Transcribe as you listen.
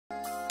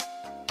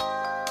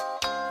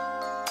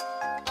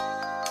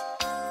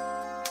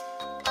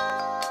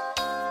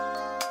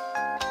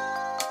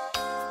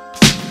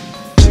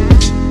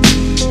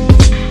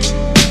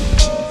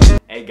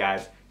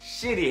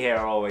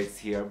boys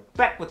here,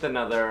 back with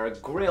another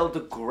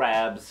Grailed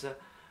grabs.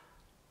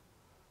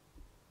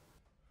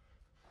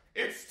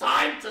 It's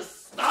time to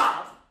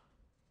stop!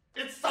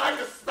 It's time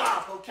to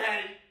stop,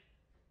 okay?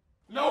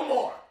 No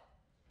more!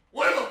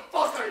 Where the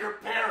fuck are your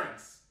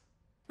parents?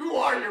 Who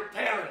are your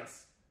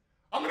parents?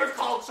 I'm gonna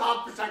call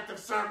Child Protective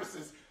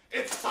Services.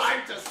 It's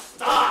time to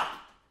stop!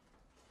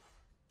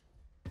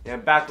 Yeah,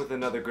 I'm back with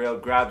another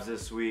Grailed grabs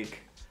this week.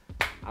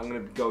 I'm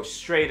gonna go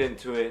straight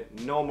into it,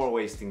 no more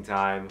wasting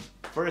time.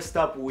 First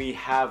up, we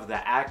have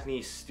the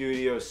Acne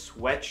Studio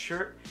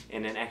sweatshirt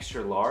in an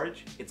extra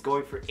large. It's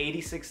going for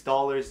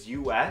 $86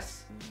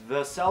 US.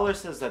 The seller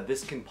says that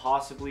this can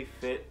possibly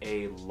fit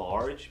a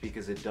large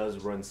because it does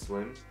run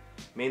slim.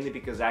 Mainly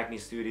because Acne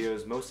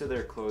Studios, most of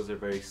their clothes are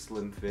very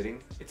slim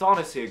fitting. It's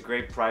honestly a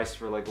great price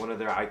for like one of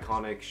their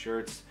iconic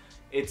shirts.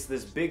 It's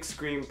this big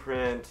screen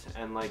print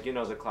and like, you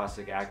know, the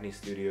classic Acne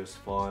Studios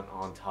font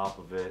on top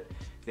of it.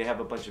 They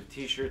have a bunch of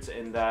t-shirts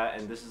in that,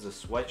 and this is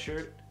a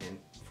sweatshirt and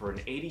for an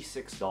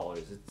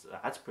 $86.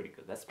 That's pretty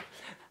good. That's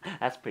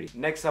pretty.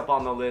 Next up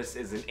on the list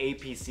is an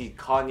APC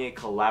Kanye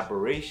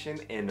collaboration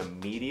in a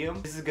medium.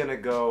 This is gonna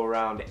go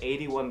around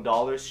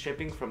 $81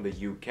 shipping from the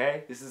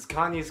UK. This is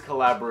Kanye's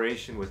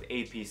collaboration with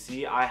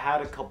APC. I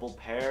had a couple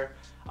pairs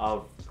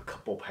of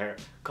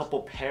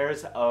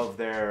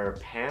their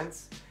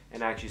pants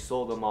and actually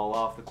sold them all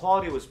off. The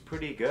quality was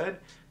pretty good,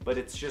 but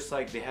it's just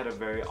like they had a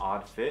very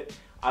odd fit.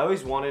 I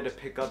always wanted to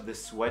pick up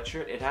this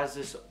sweatshirt. It has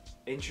this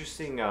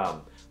interesting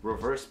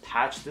reverse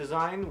patch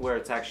design where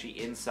it's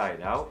actually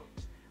inside out,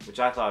 which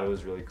I thought it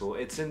was really cool.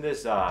 It's in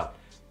this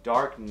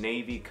dark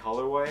navy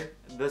colorway.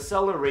 The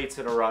seller rates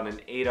it around an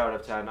 8 out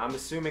of 10. I'm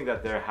assuming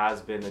that there has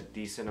been a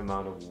decent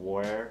amount of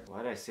wear.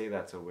 Why did I say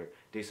that so weird?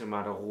 Decent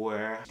amount of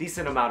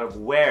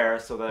wear,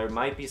 so there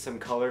might be some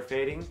color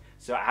fading.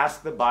 So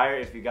ask the buyer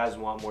if you guys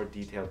want more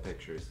detailed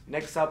pictures.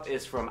 Next up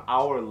is from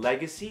Our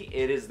Legacy.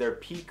 It is their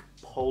peak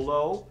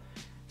polo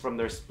from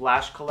their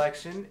Splash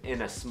collection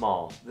in a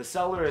small. The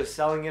seller is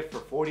selling it for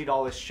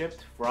 $40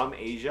 shipped from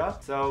Asia.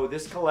 So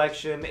this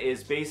collection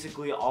is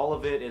basically, all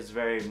of it is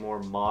very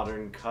more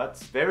modern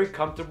cuts. Very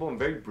comfortable and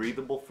very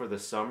breathable for the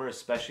summer,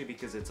 especially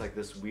because it's like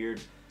this weird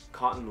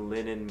cotton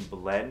linen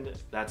blend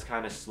that's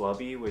kind of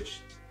slubby, which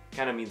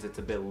kind of means it's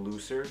a bit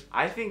looser.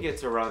 I think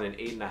it's around an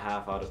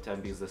 8.5 out of 10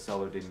 because the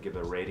seller didn't give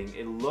a rating.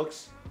 It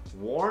looks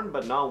worn,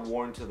 but not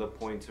worn to the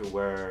point to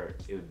where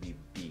it would be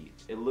beat.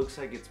 It looks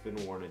like it's been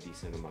worn a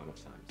decent amount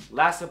of times.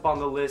 Last up on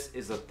the list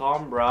is a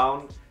Thom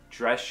Browne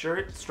dress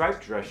shirt,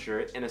 striped dress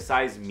shirt in a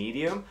size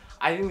medium.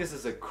 I think this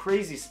is a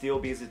crazy steal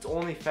because it's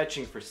only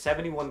fetching for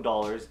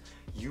 $71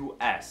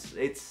 US.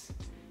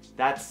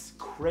 That's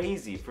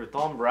crazy. For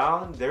Thom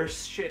Browne, their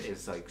shit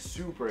is like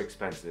super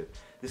expensive.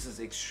 This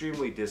is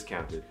extremely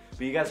discounted.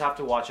 But you guys have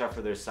to watch out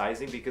for their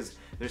sizing because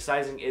their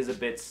sizing is a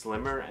bit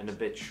slimmer and a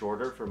bit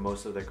shorter for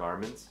most of the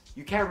garments.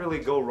 You can't really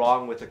go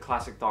wrong with a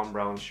classic Thom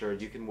Browne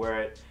shirt. You can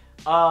wear it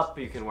up,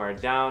 you can wear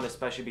it down,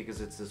 especially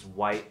because it's this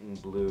white and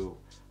blue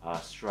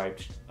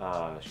striped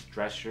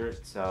dress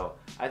shirt. So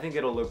I think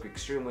it'll look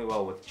extremely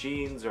well with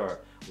jeans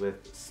or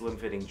with slim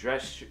fitting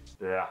dress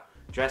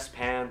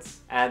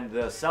pants, and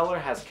the seller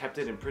has kept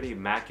it in pretty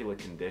immaculate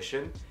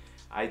condition.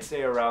 I'd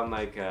say around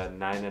like a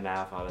 9.5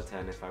 out of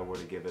 10 if I were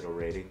to give it a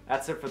rating.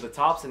 That's it for the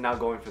tops, and now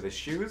going for the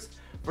shoes.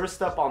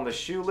 First up on the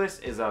shoe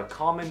list is a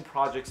Common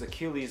Projects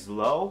Achilles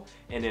Low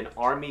in an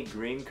army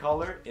green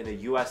color in a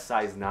US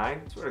size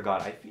 9. Swear to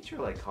God, I feature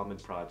like Common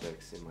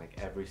Projects in like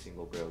every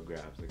single Grailed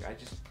grabs. Like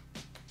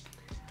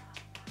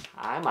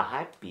I'm a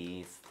hype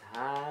beast.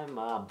 I'm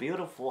a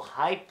beautiful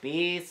hype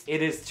beast.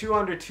 It is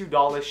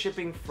 $202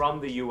 shipping from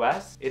the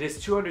US.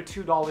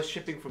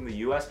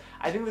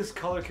 I think this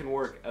color can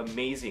work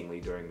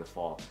amazingly during the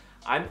fall.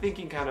 I'm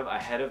thinking kind of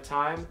ahead of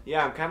time.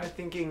 Yeah, I'm kind of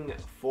thinking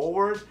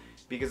forward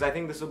because I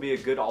think this will be a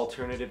good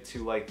alternative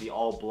to like the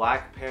all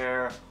black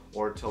pair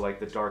or to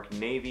like the dark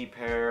navy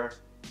pair.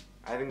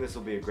 I think this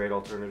will be a great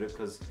alternative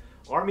because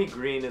army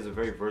green is a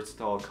very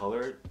versatile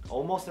color,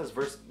 almost as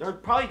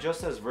probably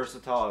just as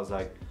versatile as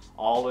like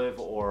olive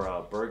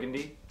or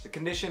burgundy. The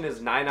condition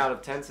is 9 out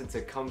of 10 since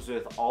it comes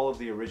with all of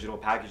the original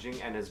packaging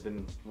and has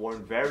been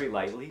worn very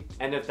lightly.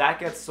 And if that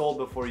gets sold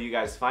before you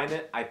guys find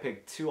it, I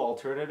picked 2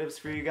 alternatives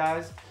for you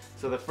guys.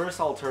 So the first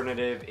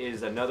alternative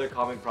is another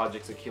Common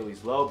Projects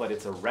Achilles Low, but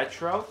it's a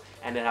retro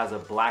and it has a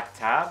black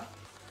tab.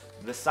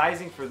 The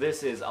sizing for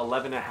this is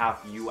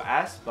 11.5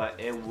 US, but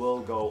it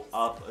will go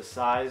up a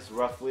size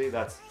roughly.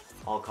 That's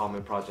all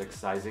Common Project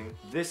sizing.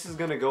 This is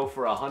gonna go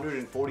for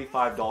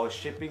 $145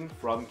 shipping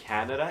from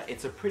Canada.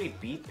 It's a pretty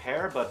beat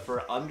pair, but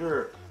for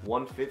under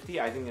 $150,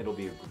 I think it'll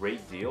be a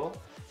great deal,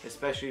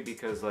 especially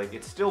because like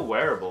it's still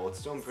wearable, it's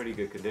still in pretty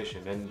good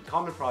condition. And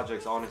Common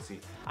Projects, honestly,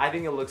 I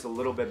think it looks a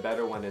little bit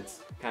better when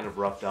it's kind of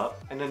roughed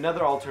up. And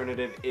another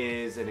alternative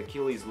is an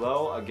Achilles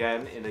Low,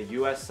 again in a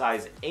US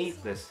size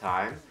 8 this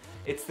time.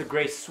 It's the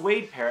gray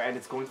suede pair and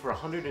it's going for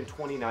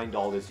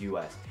 $129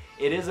 US.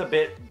 It is a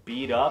bit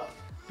beat up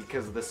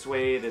because the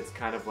suede, it's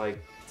kind of like,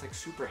 it's like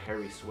super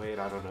hairy suede,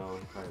 I don't know,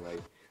 probably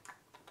like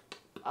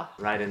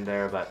right in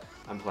there, but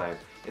I'm playing.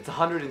 It's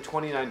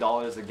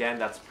 $129. Again,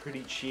 that's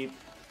pretty cheap.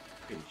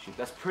 Pretty cheap.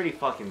 That's pretty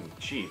fucking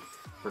cheap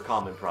for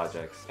common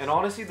projects. And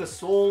honestly, the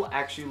sole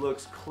actually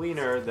looks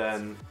cleaner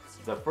than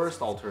the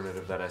first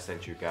alternative that I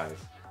sent you guys.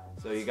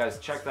 So you guys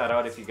check that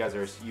out if you guys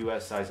are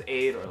US size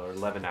 8 or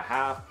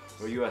 11.5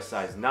 or US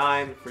size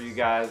 9 for you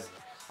guys.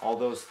 All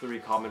those 3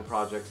 common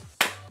projects.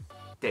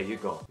 There you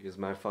go. Here's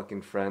my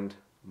fucking friend,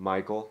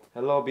 Michael.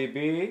 Hello,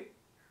 BB.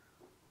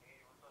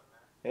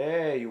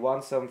 Hey, you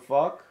want some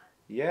fuck?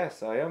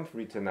 Yes, I am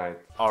free tonight.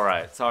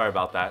 Alright, sorry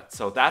about that.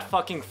 So that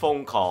fucking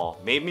phone call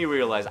made me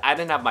realize I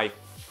didn't have my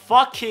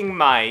fucking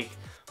mic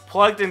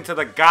plugged into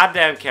the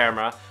goddamn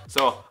camera.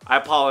 So I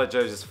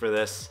apologize for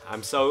this.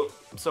 I'm so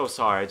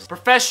sorry. Just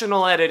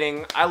professional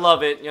editing, I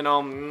love it. You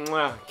know,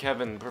 mwah,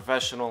 Kevin,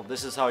 professional.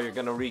 This is how you're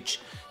gonna reach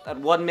that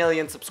 1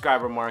 million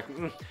subscriber mark.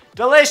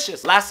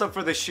 Delicious! Last up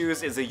for the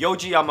shoes is a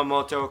YOHJI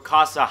YAMAMOTO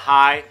Casa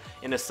High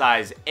in a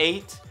size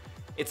 8.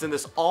 It's in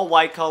this all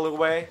white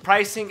colorway.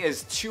 Pricing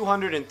is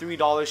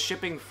 $203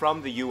 shipping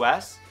from the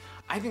US.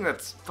 I think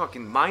that's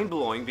fucking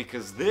mind-blowing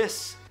because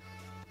this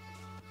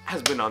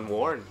has been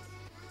unworn.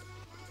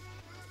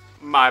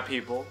 My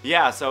people.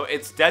 Yeah, so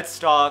it's dead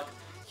stock.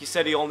 He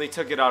said he only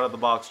took it out of the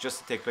box just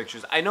to take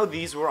pictures. I know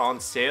these were on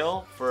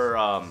sale for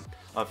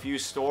a few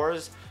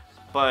stores,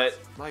 but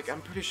like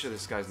I'm pretty sure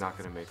this guy's not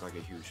gonna make like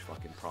a huge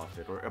fucking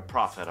profit or a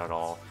profit at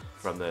all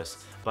from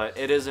this. But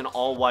it is an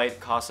all white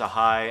Casa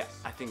High.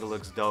 I think it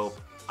looks dope.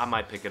 I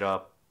might pick it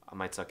up. I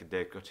might suck a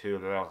dick or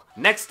two.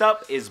 Next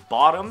up is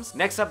bottoms.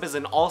 Next up is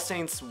an All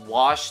Saints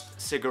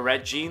washed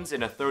cigarette jeans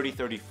in a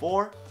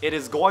 30-34. It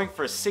is going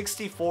for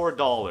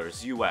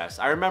 $64 US.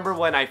 I remember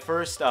when I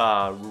first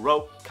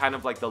wrote kind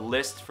of like the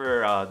list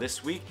for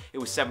this week, it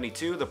was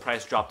 $72. The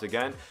price dropped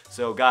again.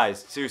 So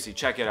guys, seriously,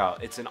 check it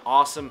out. It's an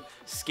awesome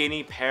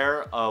skinny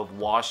pair of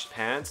washed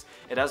pants.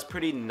 It has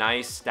pretty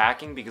nice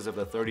stacking because of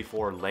the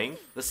 34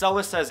 length. The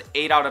seller says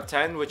 8 out of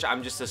 10, which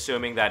I'm just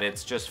assuming that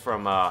it's just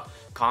from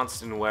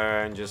constant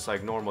wear and just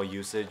like normal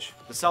usage.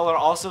 The seller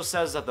also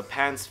says that the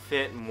pants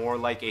fit more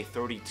like a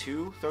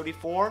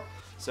 32-34,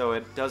 so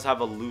it does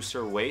have a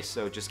looser waist,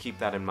 so just keep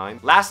that in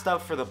mind. Last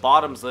up for the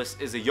bottoms list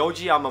is a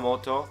YOHJI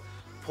YAMAMOTO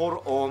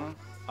Por Homme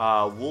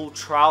wool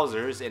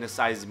trousers in a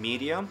size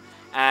medium.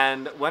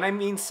 And when I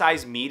mean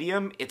size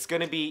medium, it's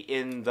gonna be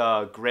in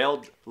the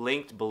Grailed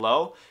linked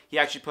below. He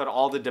actually put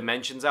all the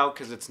dimensions out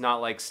because it's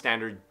not like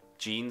standard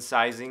jean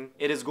sizing.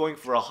 It is going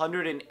for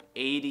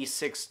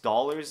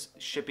 $186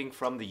 shipping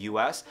from the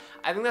US.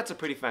 I think that's a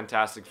pretty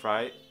fantastic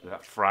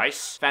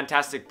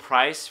fantastic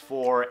price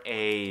for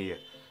a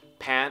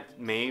pant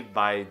made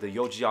by the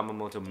YOHJI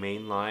YAMAMOTO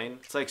main line.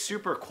 It's like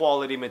super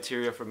quality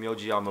material from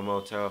YOHJI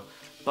YAMAMOTO,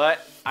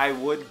 but I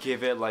would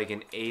give it like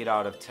an 8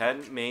 out of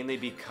 10, mainly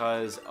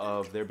because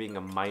of there being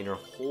a minor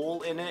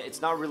hole in it.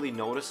 It's not really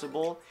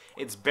noticeable.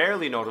 It's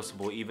barely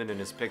noticeable even in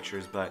his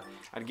pictures, but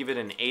I'd give it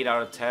an 8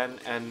 out of 10.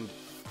 And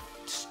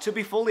to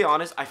be fully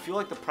honest, I feel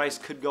like the price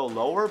could go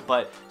lower,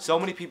 but so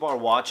many people are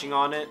watching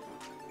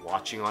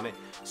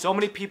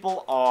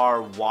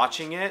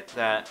it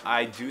that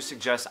I do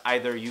suggest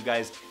either you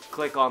guys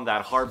click on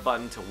that heart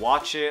button to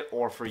watch it,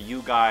 or for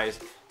you guys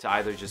to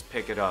either just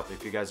pick it up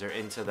if you guys are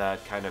into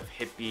that kind of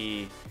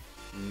hippie,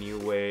 new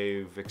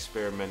wave,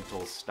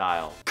 experimental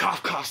style.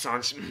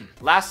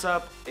 Last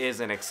up is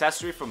an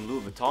accessory from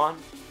Louis Vuitton.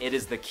 It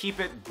is the Keep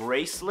It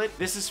bracelet.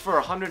 This is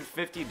for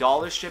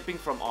 $150 shipping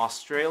from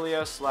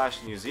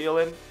Australia/New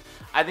Zealand.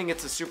 I think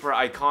it's a super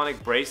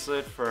iconic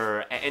bracelet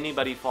for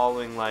anybody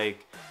following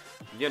like,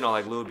 you know,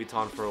 like Louis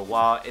Vuitton for a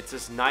while. It's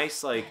this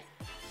nice, like,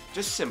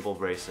 just simple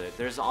bracelet.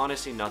 There's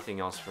honestly nothing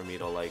else for me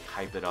to like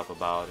hype it up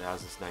about. It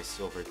has this nice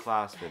silver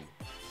clasp and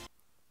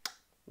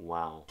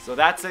wow. So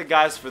that's it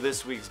guys for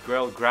this week's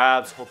Grailed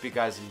Grabs. Hope you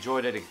guys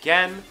enjoyed it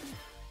again.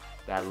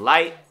 That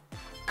like,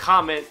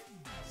 comment,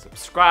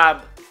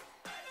 subscribe.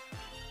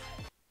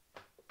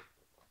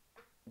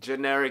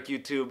 Generic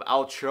YouTube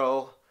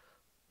outro.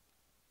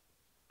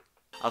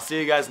 I'll see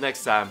you guys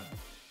next time.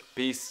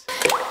 Peace.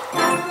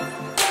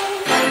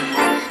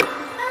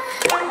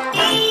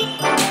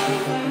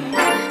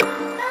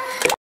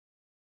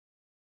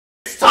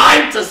 It's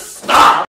time to stop!